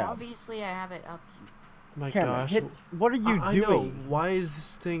Shift tab. Obviously, I have it up. My Cameron, gosh. hit. What are you I know. doing? Why is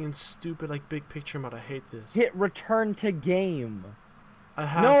this thing in stupid like big picture mode? I hate this. Hit return to game. I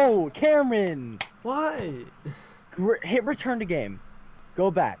have. No, Cameron. Why? Hit return to game. Go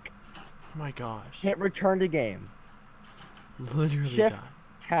back. Oh my gosh. Hit return to game. Literally Shift died.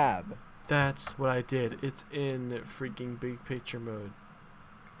 tab. That's what I did. It's in freaking big picture mode.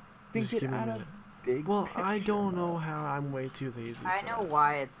 Think Just it give me a out of minute. big Well, I picture don't know mode. how. I'm way too lazy. I for know that.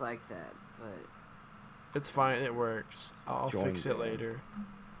 why it's like that, but It's fine. It works. I'll Join fix it game. later.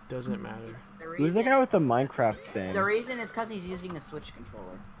 Doesn't matter. the Who's the reason, guy with the Minecraft thing? the reason is because he's using a Switch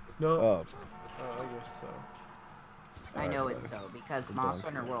controller. No. Oh, I guess so. I Alright, know whatever. it's so, because Good Monster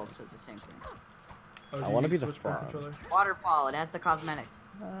dog. Hunter World says the same thing. Oh, I do you wanna use be the the Switch Pro frog. controller? Waterfall, it has the cosmetic.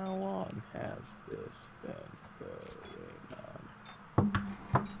 how long has this been going on?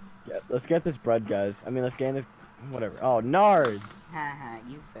 Yeah, let's get this bread, guys. I mean, let's gain this. Whatever. Oh, Nards. Haha,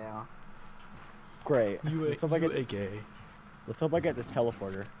 you fail. Great. You Let's hope I get. a gay. Let's hope I get this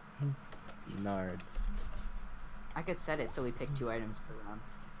teleporter. Nards. I could set it so we pick 2 items per round.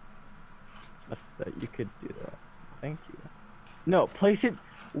 That you could do that. Thank you. No, place it.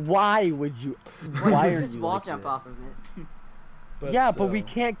 Why would you? Well, Why you are just you wall like jump this? off of it. Yeah, but we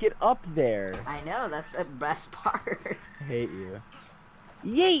still. can't get up there. I know, that's the best part. I hate you.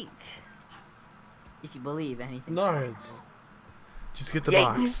 Yeet! If you believe anything. Nards. Just get the Yay.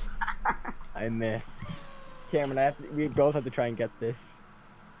 box. I missed. Cameron, we both have to try and get this.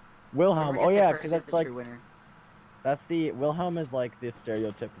 Wilhelm. Whoever Oh gets it yeah, first because is that's the like true winner. that's the Wilhelm is like the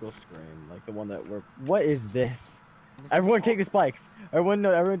stereotypical scream, like the one that we're. What is this? This is Everyone take all- the spikes.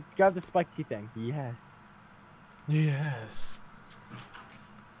 Everyone grab the spiky thing. Yes. Yes.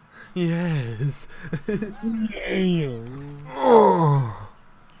 Yes. Oh.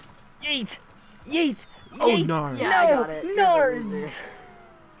 Yeet! Yeet! Oh, Yeet! Nards. Yeah, No! I got it. You're the Nards! loser.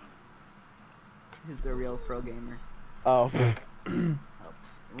 Who's the real pro gamer? Oh, Oh,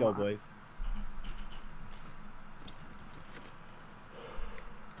 let's go, come on. boys.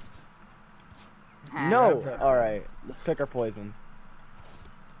 Ha. No! grab that Alright, let's pick our poison.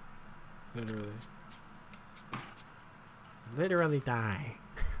 Literally. Literally die.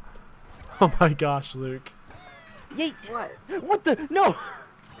 Oh my gosh, Luke. Yeet! What? What the? No!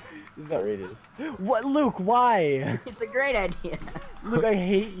 This is outrageous. What, Luke? Why? It's a great idea. Luke, I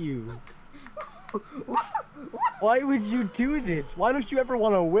hate you. Why would you do this? Why don't you ever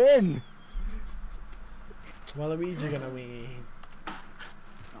want to win? Waluigi gonna win.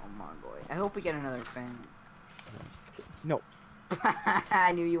 Oh my boy. I hope we get another fan. No.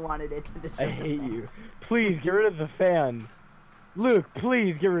 I knew you wanted it to I deserve hate you. Please get rid of the fan. Luke,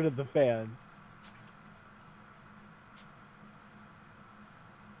 please get rid of the fan.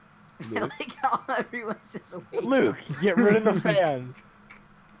 I Luke, like how everyone's just waiting. Luke, get rid of the fan.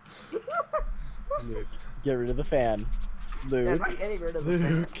 Luke, get rid of the fan. They're Luke, not getting rid of the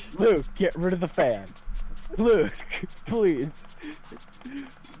fan. Luke. Luke, get rid of the fan. Luke, please.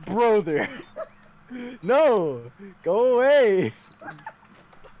 Brother. No, go away.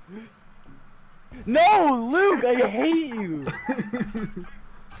 No, Luke, I hate you.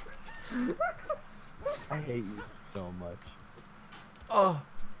 I hate you so much. Oh.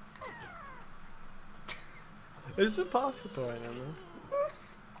 It's impossible, I don't know.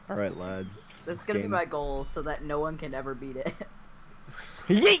 Alright, lads. That's gonna be Game. my goal so that no one can ever beat it.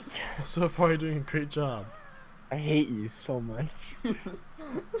 Yeet! So far, you're doing a great job. I hate you so much.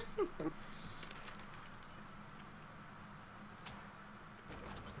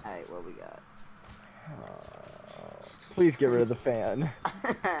 Alright, what we got? Please get rid of the fan.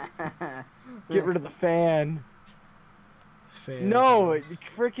 Get rid of the fan. No,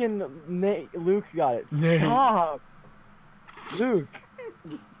 freaking Luke got it. Nate. Stop, Luke.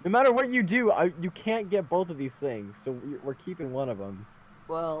 No matter what you do, you can't get both of these things. So we're keeping one of them.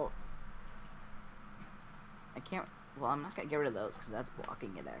 Well, I can't. Well, I'm not gonna get rid of those because that's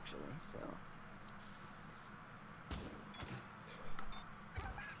blocking it actually. So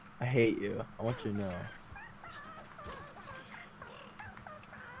I hate you. I want you to know.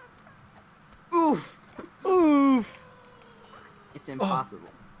 oof, Oof. it's impossible.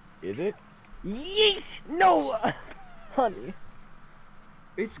 Is it? Yeet! No, honey.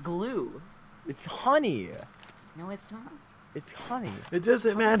 It's glue. It's honey. No, it's not. It's honey. It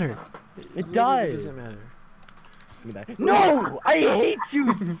doesn't matter. It literally does. doesn't matter. Give me that. No! I hate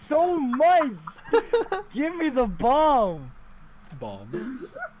you so much! Give me the bomb!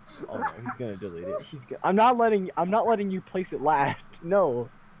 Bombs. Oh no, he's gonna delete it. I'm not letting you place it last. No.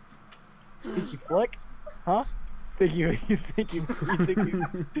 Think you slick? Huh? You think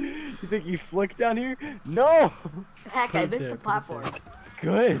you slick down here? No! Heck, I Put it missed there, the put it platform. there.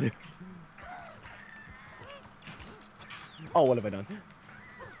 Good. Oh, what have I done?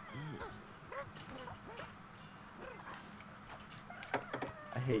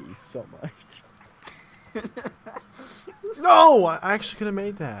 I hate you so much. No! I actually could have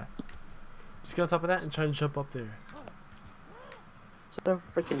made that. Just get on top of that and try and jump up there. So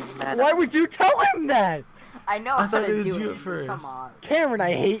freaking mad. Why would you tell him that? I know. I how thought to it was do you it, at first. Come on. Cameron,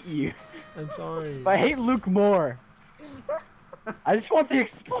 I hate you. I'm sorry. But I hate Luke more. I just want the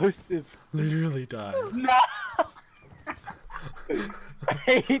explosives. Literally died. No! I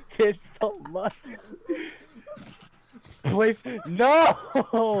hate this so much. Please, no!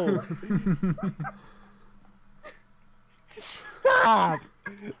 Stop!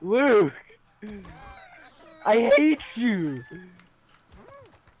 Luke! I hate you!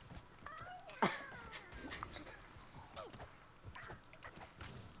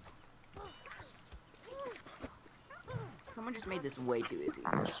 Someone just made this way too easy.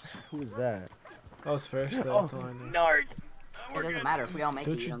 Who is that? I was first, though, that's all I know. Nards! It doesn't matter if we all make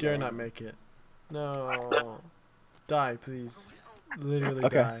Don't it. you don't dare get not it. make it. No. Die, please. Literally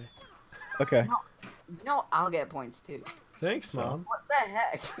Okay. die. Okay. No, I'll get points too. Thanks, Mom. What the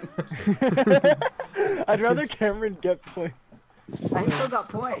heck? I'd rather Cameron get points. I still got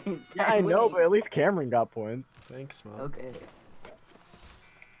points. Yeah, I know, Wait. but at least Cameron got points. Thanks, Mom. Okay.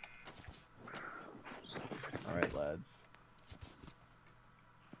 Alright, lads.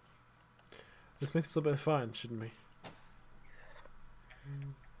 Let's make this a little bit of fun, shouldn't we?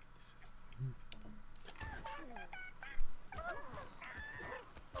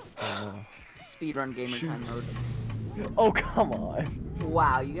 Speedrun gamer time Shoots. mode. Oh, come on.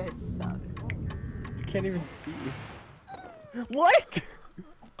 Wow, you guys suck. You can't even see. What?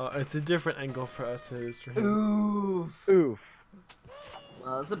 It's a different angle for us than it is for him. Oof. Oof.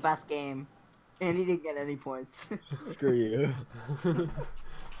 Well, it's the best game. And he didn't get any points. Screw you.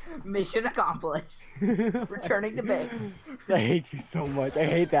 Mission accomplished. Returning to base. I hate you so much. I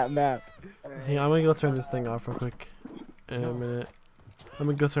hate that map. Hey, I'm gonna go turn this thing off real quick. In a minute. I'm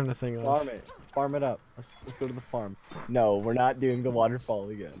gonna go turn the thing off. Farm it. Farm it up. Let's go to the farm. No, we're not doing the waterfall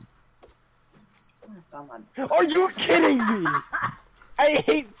again. Are you kidding me? I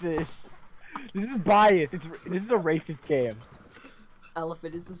hate this. This is bias. This is a racist game.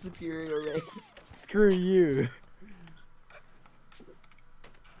 Elephant is the superior race. Screw you.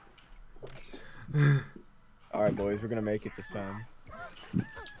 Alright, boys, we're gonna make it this time.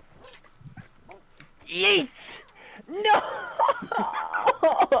 Yeet! No!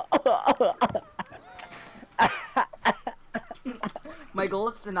 My goal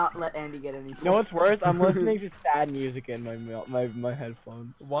is to not let Andy get any points. You know what's worse? I'm listening to sad music in my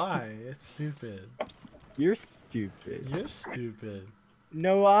headphones. Why? It's stupid. You're stupid. You're stupid.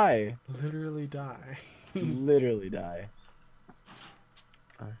 No, I Literally die. literally die.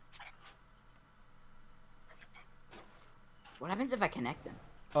 What happens if I connect them?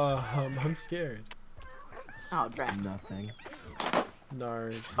 I'm scared. Oh, drats. Nothing.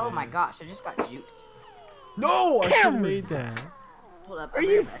 Nards. Oh my man. gosh, I just got juked. No! I should have Cameron! made that. Hold up. Are I'll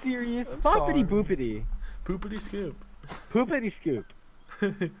be you right back. serious? I'm Boppity sorry. boopity. Poopity scoop. Poopity scoop.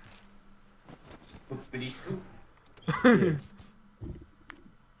 Boopity scoop.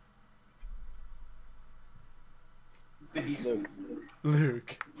 Boopity scoop.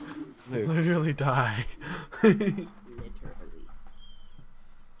 Luke. Luke. Literally die. Literally.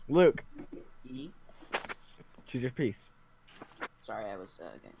 Luke, E? choose your piece. Sorry, I was,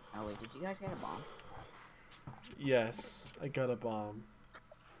 okay. Oh wait, did you guys get a bomb? Yes, I got a bomb.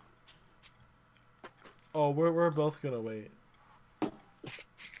 Oh, we're both gonna wait. Are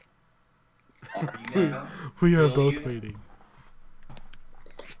you now? We are Will both you? waiting.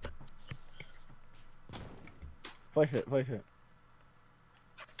 Flash it, flash it.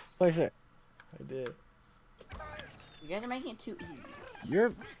 Flash it. I did. You guys are making it too easy.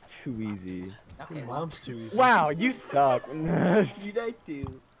 You're too easy. Okay, Your well. mom's too easy. Wow, you suck. Did I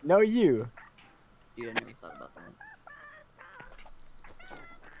do? No, you. Dude, I never thought about that.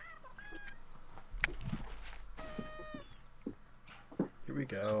 Here we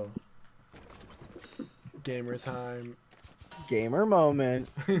go. Gamer time. Gamer moment.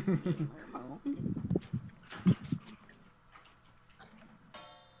 Oh.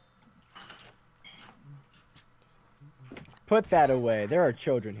 Put that away. There are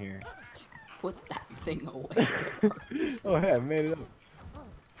children here. Put that thing away. Oh, hey, I made it up.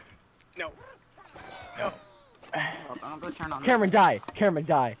 I'm gonna go turn on Cameron, die. Cameron,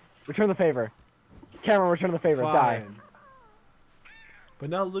 die. Return the favor. Cameron, return the favor. Die. Fine. But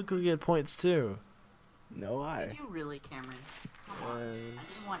now Luke will get points too. No, I. Did you really, Cameron? Come on. I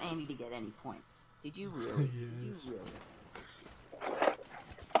didn't want Andy to get any points. Did you really? Yes. Did you really?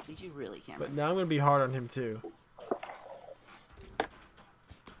 Did you really, But Cameron? now I'm gonna be hard on him too.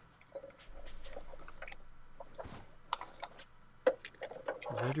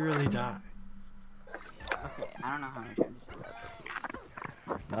 Literally die. Okay, I don't know how many times to say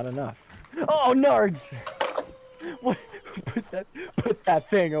that. Not enough. Oh, nards! What? Put that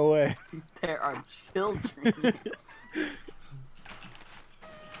thing away. There are children.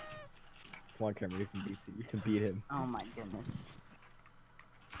 Come on, Cameron. You can beat him. Oh my goodness.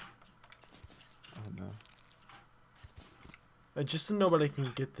 Oh no. And just so nobody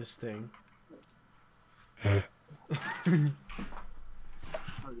can get this thing. Oh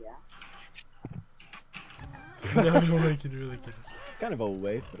yeah. No, I can really get it. Kind of a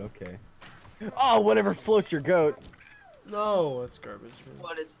waste, but okay. Oh, whatever floats your goat. No, it's garbage. Man.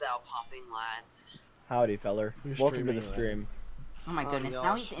 What is thou popping, lads? Howdy, feller. You're Welcome to the streaming, stream. Oh my Oh, goodness. y'all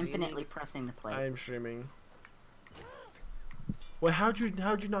Now he's streaming? infinitely pressing the play. I am streaming. Wait, how'd you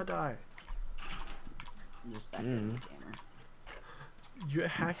not die? I'm just that good of a gamer. You're a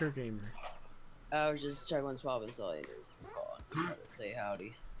hacker gamer. I was just checking when Swab was later. Say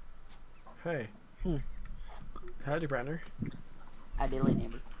howdy. Hey. Hmm. Howdy, Brenner. Ideally,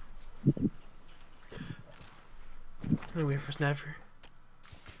 neighbor. Wanna wait for Snapper?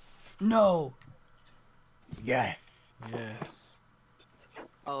 No. Yes. Yes.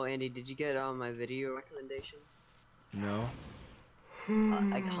 Oh, Andy, did you get my video recommendation? No.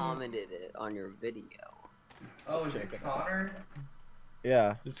 I commented it on your video. Oh, is it Connor?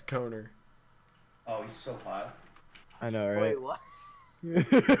 Yeah, It's Koner. Oh, he's so hot. I know, right? Wait, what?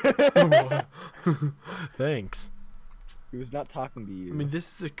 Thanks. He was not talking to you. I mean,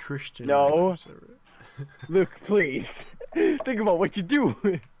 this is a Christian. No. server. Luke, please. Think about what you do.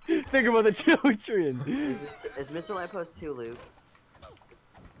 Think about the children. Is Mr. Lamppost 2 Luke?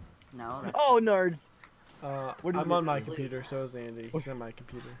 No. That's... Oh, nards. What do you I'm on do? my computer, so is Andy. He's on my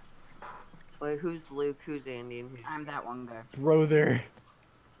computer. Wait, who's Luke? Who's Andy? I'm that one guy. Brother.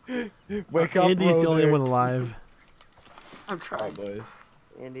 Wake up, Andy's the only brother. one alive. I'm trying. Alright, boys.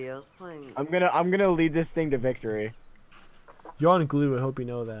 Andy, I was playing. I'm gonna lead this thing to victory. You're on glue. I hope you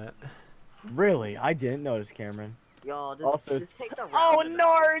know that. Really? I didn't notice, Cameron. Y'all, just, Also- just take the Oh,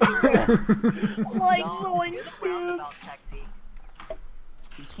 roundabout. nards! like Y'all, someone do the stupid. roundabout technique.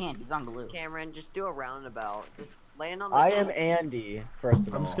 He can't. He's on blue. Cameron, just do a roundabout. Just land on the. I am Andy, first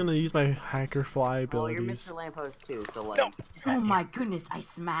of all. I'm just gonna use my hacker fly Well, you're abilities. Mr. Lamppost too, so like. Oh my goodness! I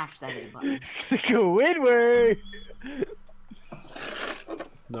smashed that A button. Squidward!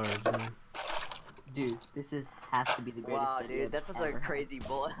 No, it's me. Dude, this has to be the greatest Wow, idea dude, that's I've just a ever had. crazy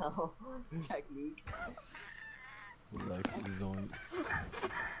bullet hell technique. Like zoinks.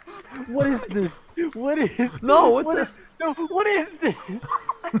 What is this? What is? No, what the? No, what is this?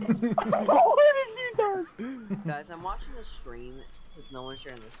 What have you done? Guys, I'm watching the stream because no one's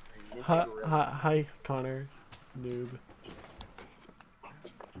sharing the screen. It's Hi, like real. hi, Connor, noob.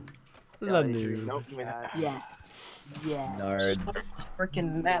 The Yeah, noob. nope, bad. Yes. Yeah. Nerds.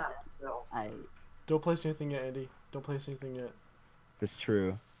 Freaking mad. I. Don't place anything yet, Andy. Don't place anything yet. It's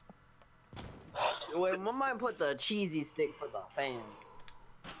true. Wait, one might put the cheesy stick for the fan.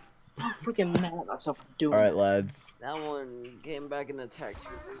 I'm freaking mad at myself for doing Alright, lads. That one came back in the text.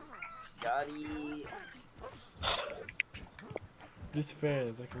 Gotti. This fan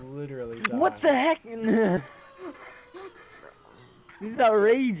is like literally dying. What the heck? This is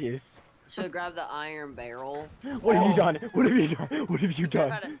outrageous. Should grab the iron barrel. What have you done? What have you done? What have you Should have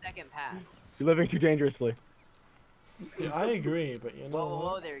done? had a second pass. You're living too dangerously. Yeah, I agree, but you know Whoa,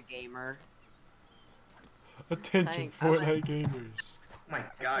 whoa what? there, gamer. Attention, I'm Fortnite gamers. Oh my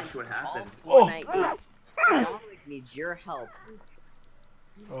gosh, what happened? All Fortnite Dominic needs your help.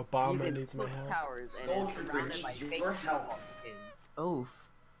 Obama He's in needs my Cook help. Towers and is Soldier surrounded by needs fake your help. football kids. Oof.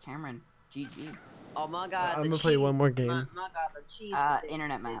 Cameron. GG. Oh my god, I'm the gonna play cheese- one more game. My god, the cheese stick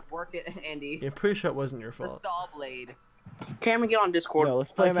Internet is map. working, Andy. Yeah, pretty sure it wasn't your The fault. saw blade. Cameron, get on Discord. No,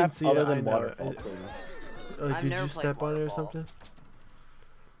 let's play I a can map see other it, I than know waterfall, it. please. I've Did never you played step on it or Waterfall. something?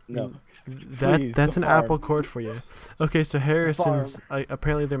 No. That's the an farm. Apple cord for you. Okay, so Harrison's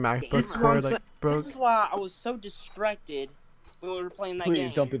apparently their MacBook This is cord why- like broke. This is why I was so distracted when we were playing that game.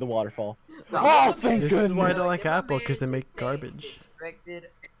 Please don't be the waterfall. No. Oh, thank This is why I goodness. don't like If a Apple, man 'cause they can make stay garbage. Restricted.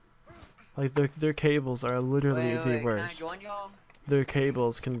 Like their cables are literally the Can I worst. join y'all? Their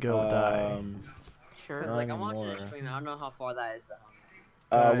cables can go die. Sure. 'Cause, like, I'm Not watching the anymore. stream. I don't know how far that is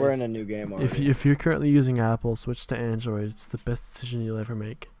behind. We're Guys, in a new game If already. if you're currently using Apple, switch to Android. It's the best decision you'll ever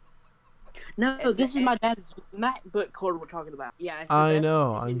make. No, If- this is if- my dad's MacBook cord we're talking about. Yeah, it's the I best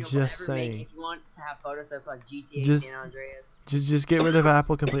know, decision I'm you'll just ever make saying. If you want to have photos of like GTA Just- San Andreas. Just get rid of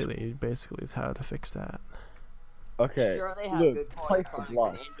Apple completely. Basically, is how to fix that. Okay, Sure, they have Luke, good quality place the products,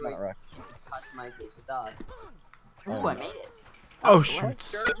 block. and It's not Android right. customize their stuff. Ooh, Oh, I no. made it. Oh Sure,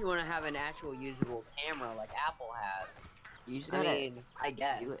 shoot! if you want to have an actual usable camera like Apple has. You just I gotta. mean, I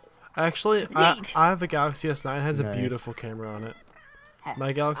guess. Actually, I have a Galaxy S9. It has a Nice. beautiful camera on it. Heh.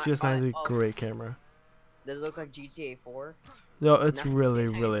 My Galaxy S9 is a oh. great camera. Does it look like GTA 4? No, it's No, really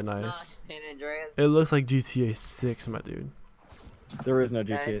it's really not nice. San Andreas. It looks like GTA 6, my dude. There is no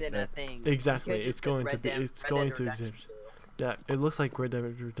That GTA isn't a 6. thing. Exactly, You could it's just put going to Red be. Dead- It's Red going Dead to Redemption exist. Yeah, it looks like Red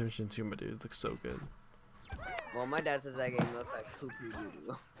Dead Redemption 2, my dude. It looks so good. 2. Well, my dad says that game looks like poo poo doo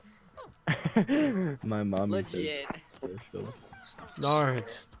doo. My mom Legit. said.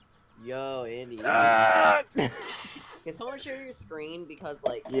 Nards. Yo, Andy. Ah! Can someone share your screen? Because,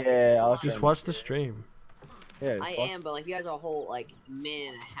 like, Yeah, I'll Just show watch the stream. Yeah, I am, but, like, you guys are a whole, like,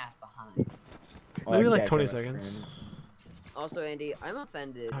 minute and a half behind. Maybe like 20 seconds. Also, Andy, I'm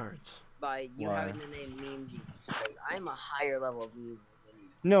offended Nards. by you Why? having the name Meme Genius because I'm a higher level of meme than you.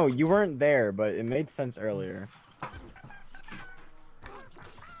 No, you weren't there, but it made sense earlier.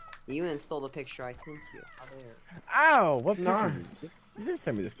 You even stole the picture I sent you. How dare. Ow! What picture? Nards. You didn't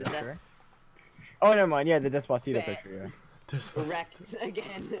send me this The Des- picture. Oh, never mind. Yeah, the Despacito Bet. picture. This was- Wrecked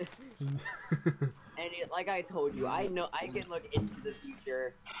again. And like I told you, I know I can look into the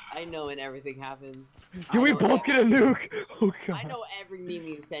future. I know when everything happens. Do I we know both get a nuke? Oh god. I know every meme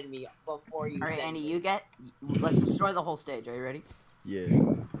you send me before you Alright, send Andy, it. you get. Let's destroy the whole stage. Are you ready? Yeah.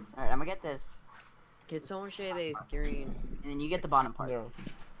 Alright, I'm gonna get this, Can someone share the screen? and then you get the bottom part. No.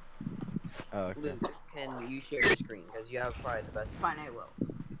 Oh, okay. Luke, can you share your screen? Because you have probably the best. Fine, I will.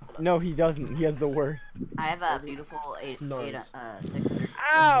 No, he doesn't. He has the worst. I have a beautiful 600. 600.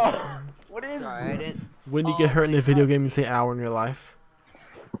 Ow! What is? Sorry, I didn't. When you Oh get hurt in my a video God. game and say "ow" in your life.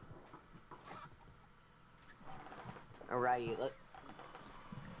 Alrighty,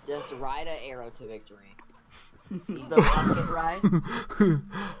 just ride an arrow to victory. The rocket ride.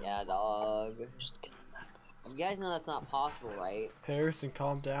 Yeah, dog. You guys know that's not possible, right? Harrison,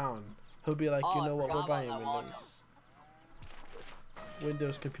 calm down. He'll be like, Oh, you I know what? We're forgot buying about that one. Windows.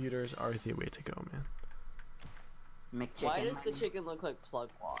 Windows computers are the way to go, man. McChicken. Why does the chicken look like plug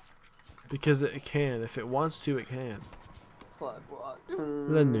walk? Because it can. If it wants to, it can. Plug walk. The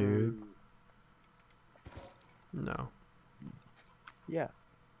noob. No. Yeah.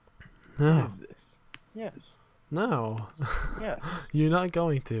 No. What is this? Yes. No. Yeah. You're not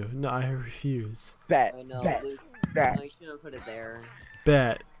going to. No, I refuse. Bet. I know, Bet. Luke. Bet. No, you shouldn't put it there.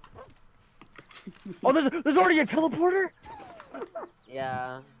 Bet. Oh, there's already a teleporter?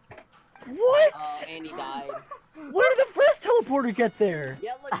 Yeah. What? Oh, Andy died. Where did the first teleporter get there?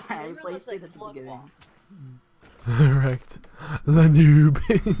 Yeah, look, I remember placed this, it like, at the flip beginning. flop? Wrecked. La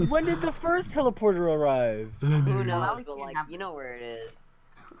noob. When did the first teleporter arrive? La Who noob. knows, we but can't like, have you know where it is.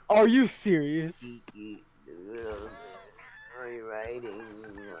 Are you serious? Are you writing?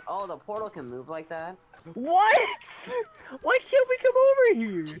 Oh, the portal can move like that? What? Why can't we come over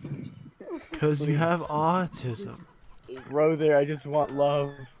here? Because you have autism. Bro, there, I just want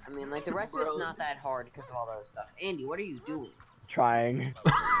love. I mean, like, the rest of it's not that hard because of all those stuff. Andy, what are you doing? Trying.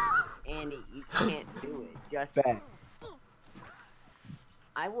 Andy, you can't do it. Just Bet.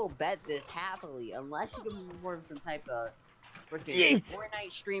 I will bet this happily, unless you can perform some type of freaking Yeet.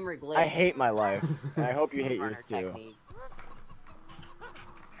 Fortnite streamer glitch. I hate my life. And I hope you hate runner yours too. technique.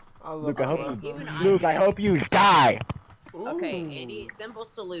 Luke, I Okay, hope you. even I Luke, I can- hope you die. Okay, Andy, simple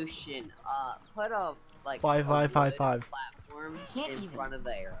solution. Put a like Five, a five, five, wood five. platform Can't in even. front of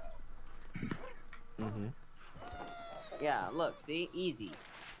the arrows. Mm-hmm. Yeah, look, see, easy.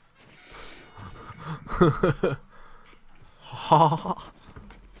 Dude.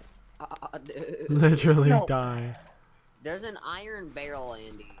 Literally No. die. There's an iron barrel,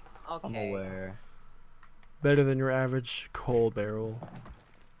 Andy. I'm Okay. aware. Better than your average coal barrel.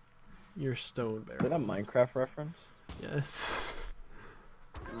 Your stone Is that barrel. a Minecraft reference? Yes.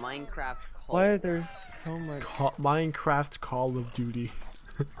 Minecraft coal. Why there's so much? Minecraft Call of Duty.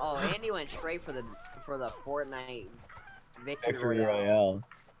 Oh, Andy went straight for the Fortnite victory Victory royale. Royale.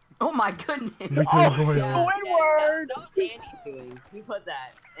 Oh my goodness. Victory Oh, Royale. Yeah, Squidward! that was Andy doing. He put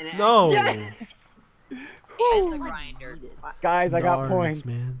that. And it No. Yes! And the grinder. Guys, I got Yards, points.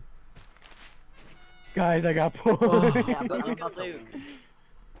 man. Guys, I got points. Oh. Yeah, but I'm Look about at to Luke.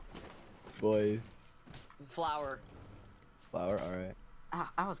 Boys. Flower. Flower, alright.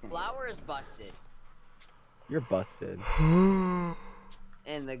 I was gonna. Flower is busted. You're busted.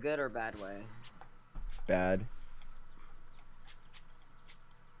 In the good or bad way. Bad.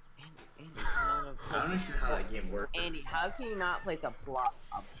 Andy, I don't understand how that game works. Andy, how can you not place a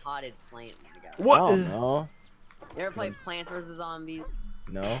potted plant together? I What? don't know. You ever play Plants vs Zombies?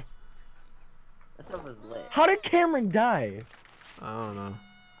 No. That stuff was lit. How did Cameron die? I don't know.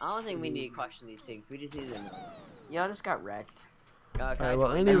 I don't think we need to question these things. We just need to know. Yeah, I just got wrecked. Can I Alright, well,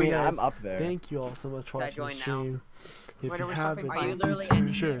 join anyway, I mean, guys, I'm up there. thank you all so much for Can I watching the join now? stream. If you Whatever, haven't, something Are you then literally be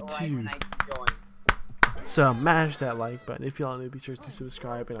ending sure it right to when I join? smash that like button. If y'all new, be sure to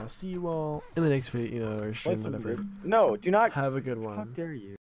subscribe, and I'll see you all in the next video or stream, Listen, whatever. no, do not. Have a good How one. dare you?